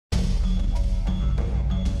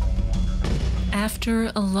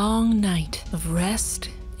After a long night of rest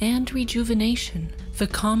and rejuvenation, the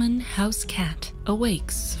common house cat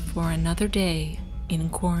awakes for another day in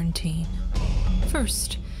quarantine.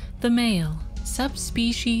 First, the male,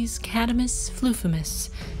 subspecies Catamus fluffimus,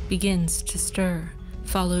 begins to stir,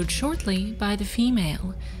 followed shortly by the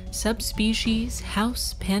female, subspecies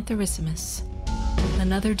House pantherissimus.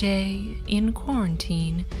 Another day in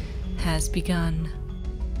quarantine has begun.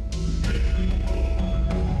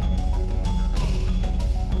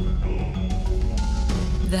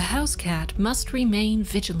 The house cat must remain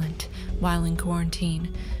vigilant while in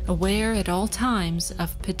quarantine, aware at all times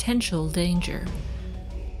of potential danger.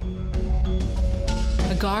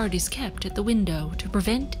 A guard is kept at the window to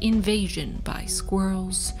prevent invasion by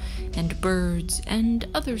squirrels and birds and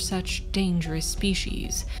other such dangerous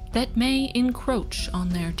species that may encroach on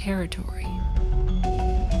their territory.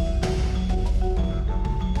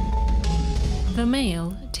 The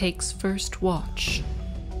male takes first watch.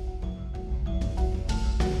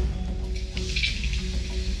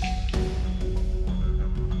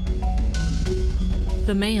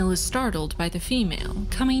 The male is startled by the female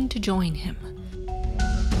coming to join him.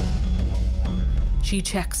 She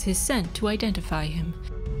checks his scent to identify him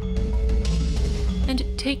and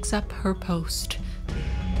takes up her post.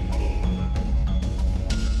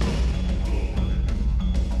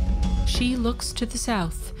 She looks to the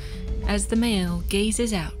south as the male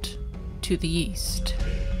gazes out to the east.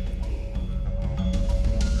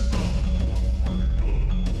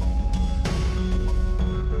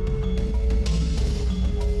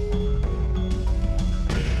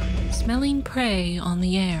 Smelling prey on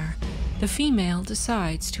the air, the female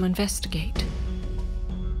decides to investigate.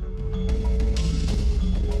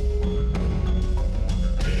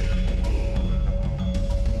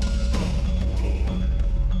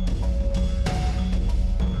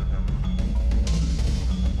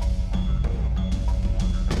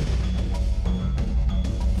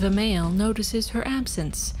 The male notices her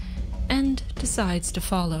absence and decides to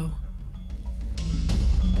follow.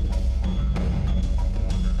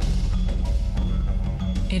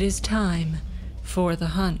 It is time for the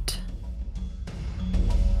hunt.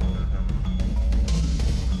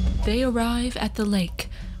 They arrive at the lake,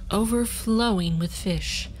 overflowing with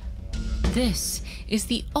fish. This is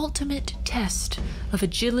the ultimate test of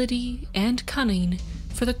agility and cunning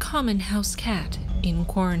for the common house cat in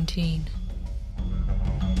quarantine.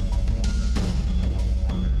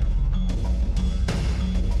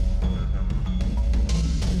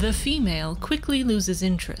 The female quickly loses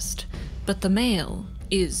interest, but the male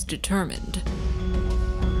is determined.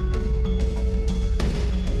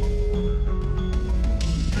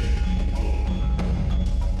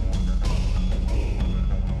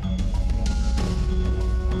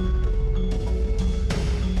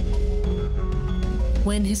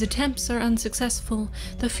 When his attempts are unsuccessful,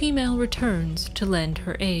 the female returns to lend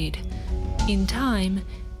her aid. In time,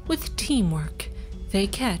 with teamwork, they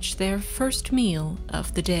catch their first meal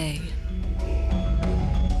of the day.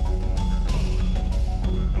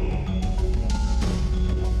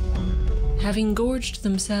 Having gorged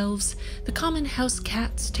themselves, the common house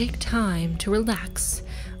cats take time to relax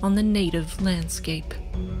on the native landscape.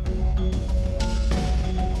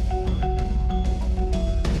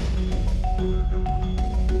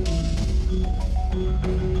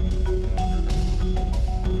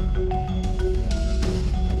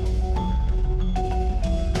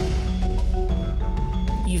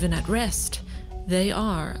 Even at rest, they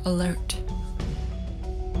are alert.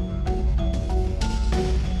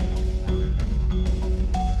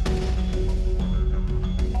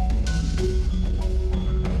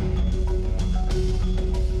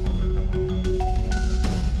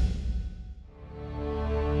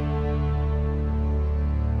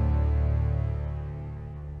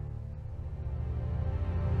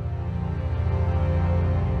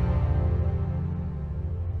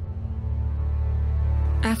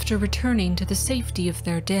 After returning to the safety of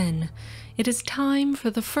their den, it is time for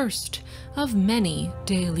the first of many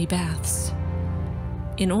daily baths.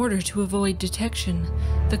 In order to avoid detection,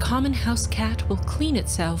 the common house cat will clean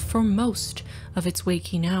itself for most of its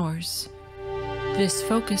waking hours. This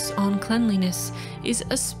focus on cleanliness is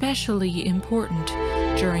especially important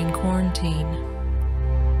during quarantine.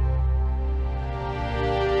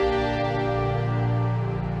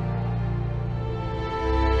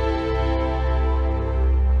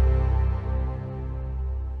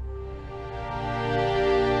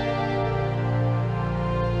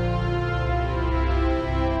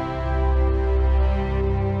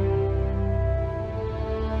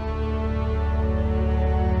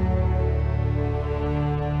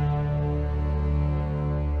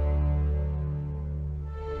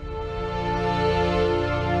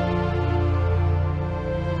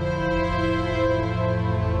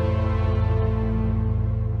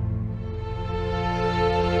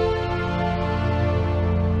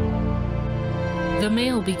 The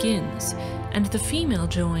male begins, and the female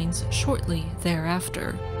joins shortly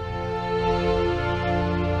thereafter.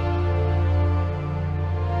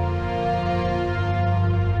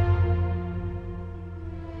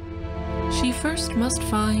 She first must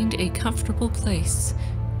find a comfortable place.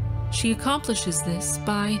 She accomplishes this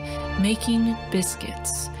by making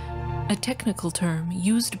biscuits, a technical term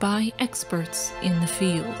used by experts in the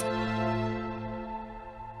field.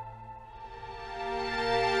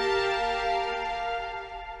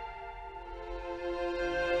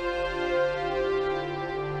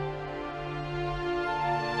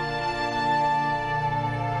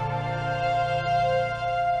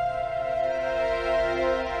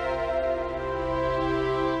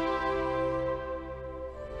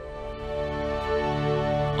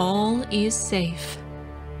 All is safe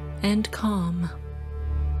and calm.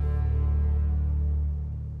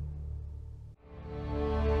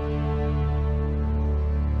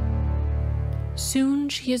 Soon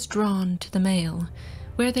she is drawn to the male,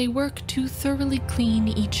 where they work to thoroughly clean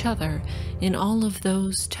each other in all of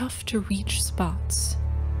those tough-to-reach spots.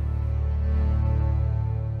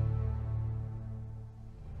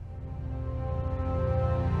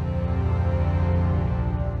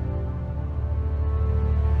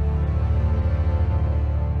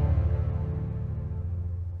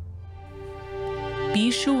 Be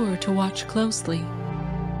sure to watch closely.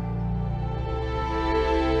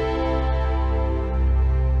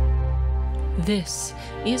 This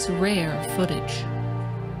is rare footage.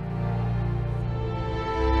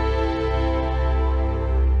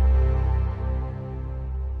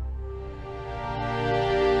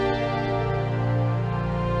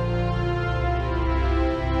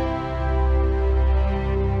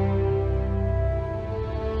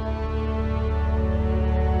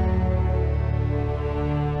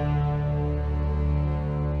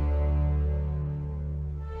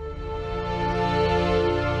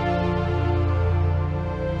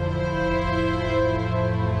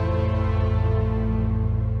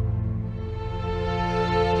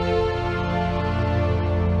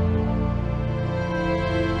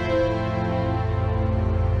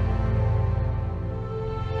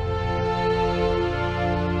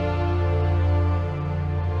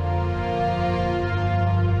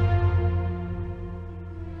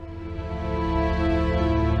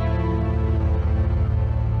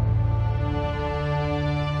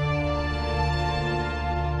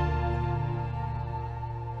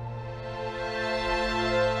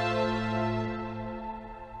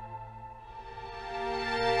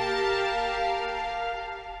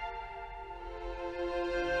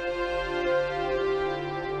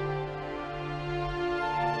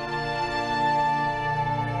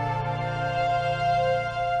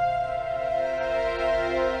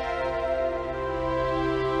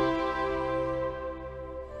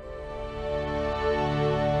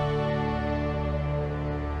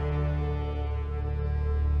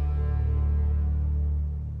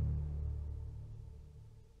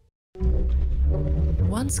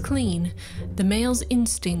 Once clean, the male's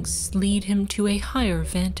instincts lead him to a higher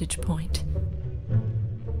vantage point.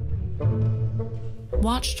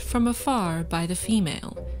 Watched from afar by the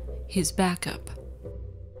female, his backup.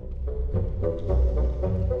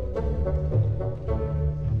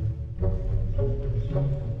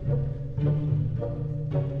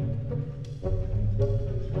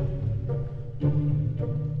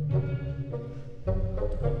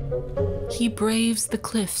 He braves the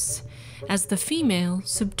cliffs as the female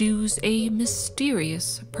subdues a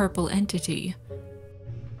mysterious purple entity.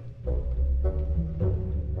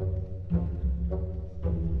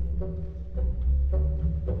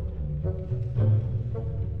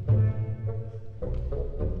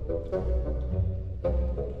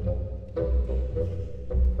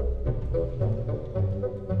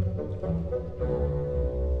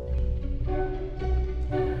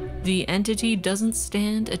 The entity doesn't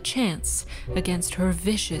stand a chance against her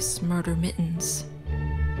vicious murder mittens.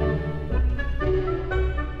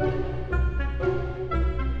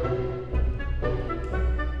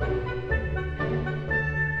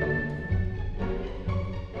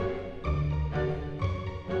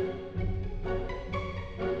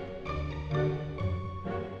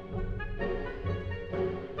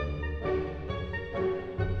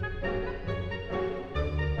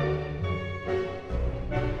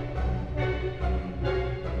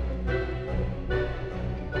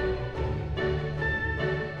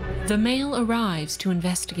 The male arrives to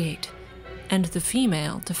investigate, and the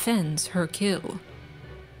female defends her kill.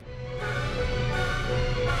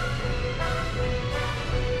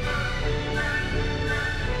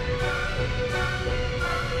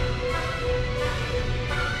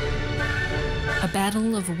 A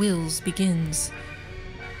battle of wills begins.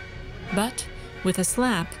 But, with a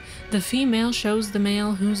slap, the female shows the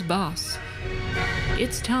male who's boss.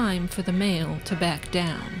 It's time for the male to back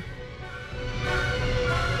down.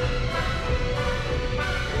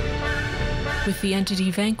 With the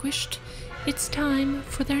entity vanquished, it's time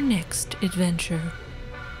for their next adventure.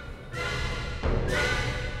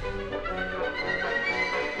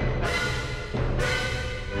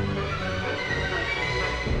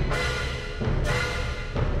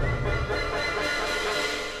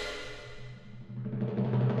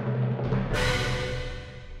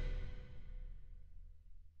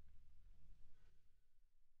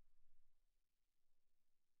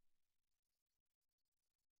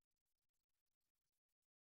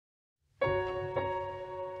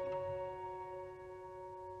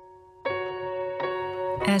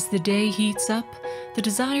 As the day heats up, the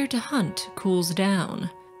desire to hunt cools down.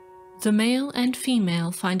 The male and female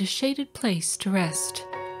find a shaded place to rest.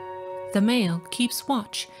 The male keeps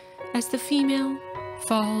watch as the female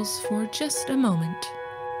falls for just a moment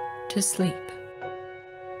to sleep.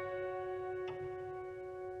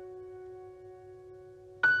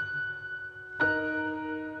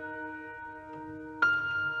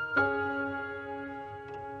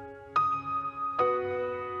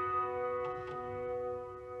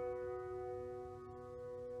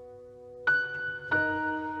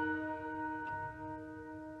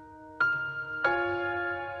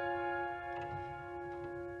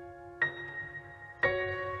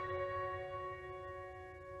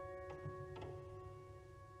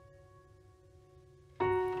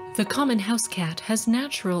 The common house cat has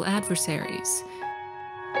natural adversaries.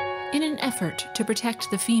 In an effort to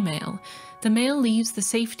protect the female, the male leaves the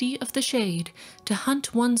safety of the shade to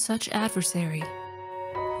hunt one such adversary,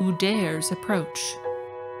 who dares approach.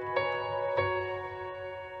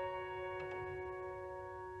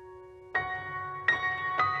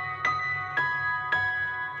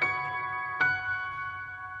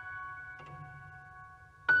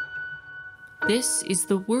 This is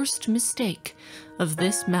the worst mistake of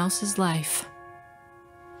this mouse's life.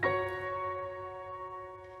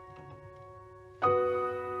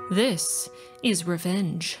 This is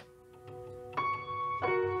revenge.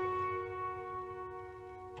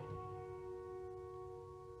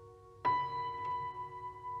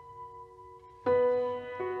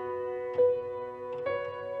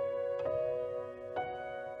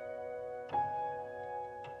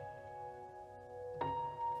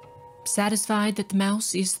 Satisfied that the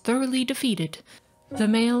mouse is thoroughly defeated, the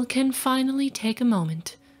male can finally take a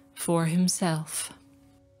moment for himself.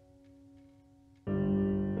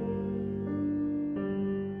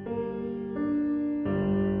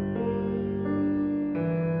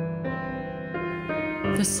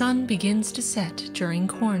 The sun begins to set during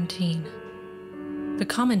quarantine. The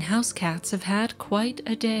common house cats have had quite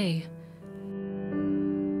a day.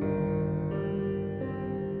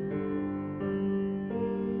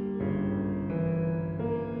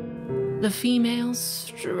 The female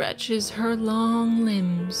stretches her long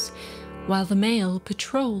limbs, while the male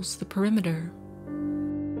patrols the perimeter.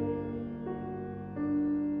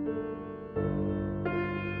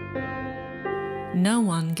 No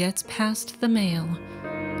one gets past the male,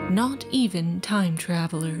 not even time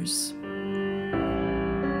travelers.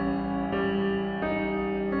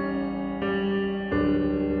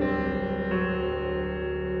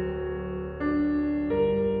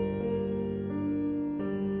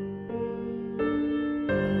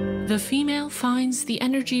 The female finds the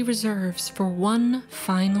energy reserves for one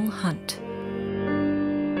final hunt.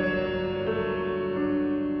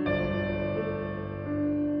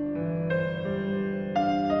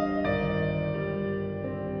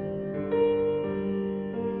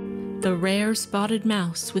 The rare spotted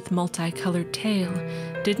mouse with multicolored tail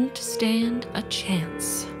didn't stand a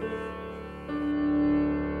chance.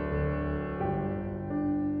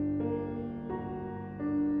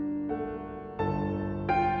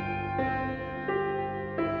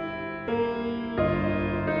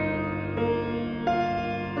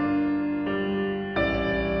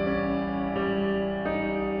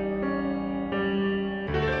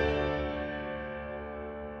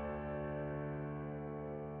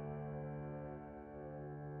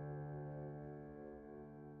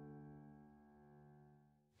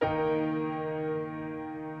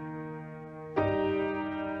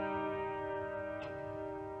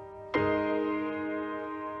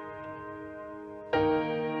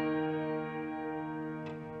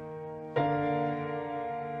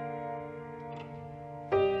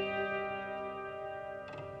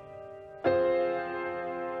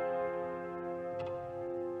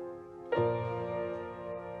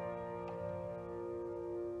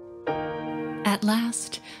 At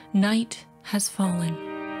last, night has fallen.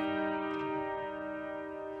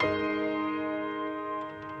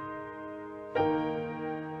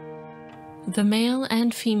 The male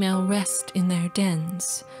and female rest in their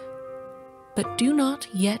dens, but do not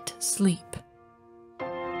yet sleep.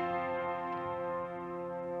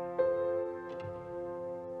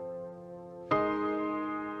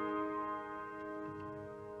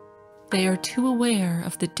 They are too aware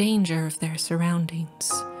of the danger of their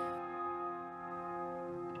surroundings.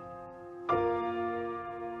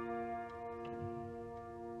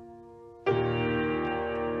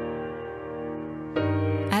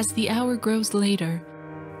 As the hour grows later,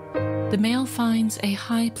 the male finds a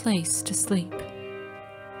high place to sleep.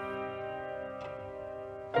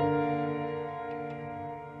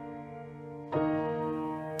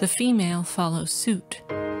 The female follows suit.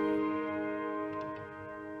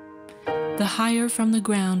 The higher from the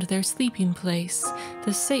ground their sleeping place,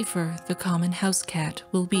 the safer the common house cat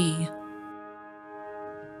will be.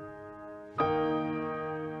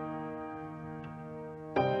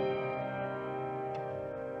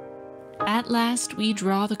 At last we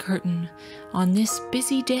draw the curtain on this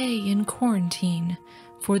busy day in quarantine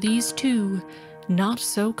for these two not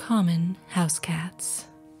so common house cats.